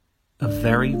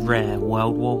very rare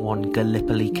World War I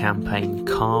Gallipoli campaign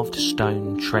carved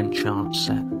stone trench art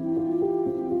set.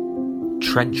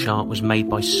 Trench art was made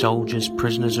by soldiers,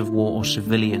 prisoners of war or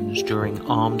civilians during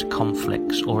armed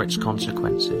conflicts or its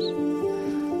consequences.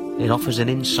 It offers an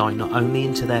insight not only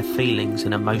into their feelings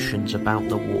and emotions about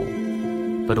the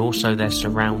war, but also their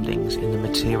surroundings in the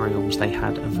materials they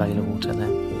had available to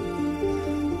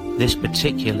them. This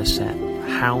particular set,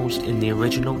 housed in the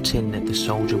original tin that the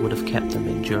soldier would have kept them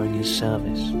in during his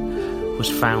service, was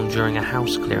found during a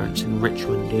house clearance in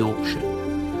Richmond, Yorkshire,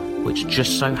 which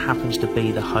just so happens to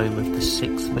be the home of the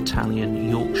 6th Battalion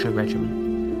Yorkshire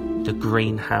Regiment, the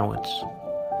Green Howards.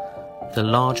 The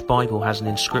large Bible has an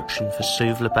inscription for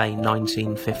Suvla Bay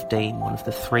 1915, one of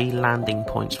the 3 landing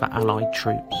points for Allied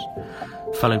troops,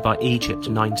 followed by Egypt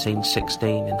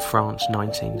 1916 and France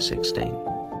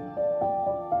 1916.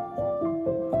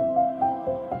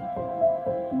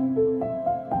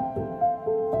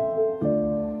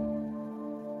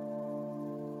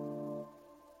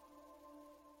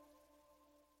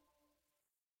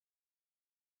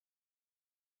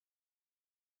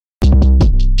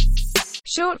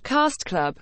 Shortcast Club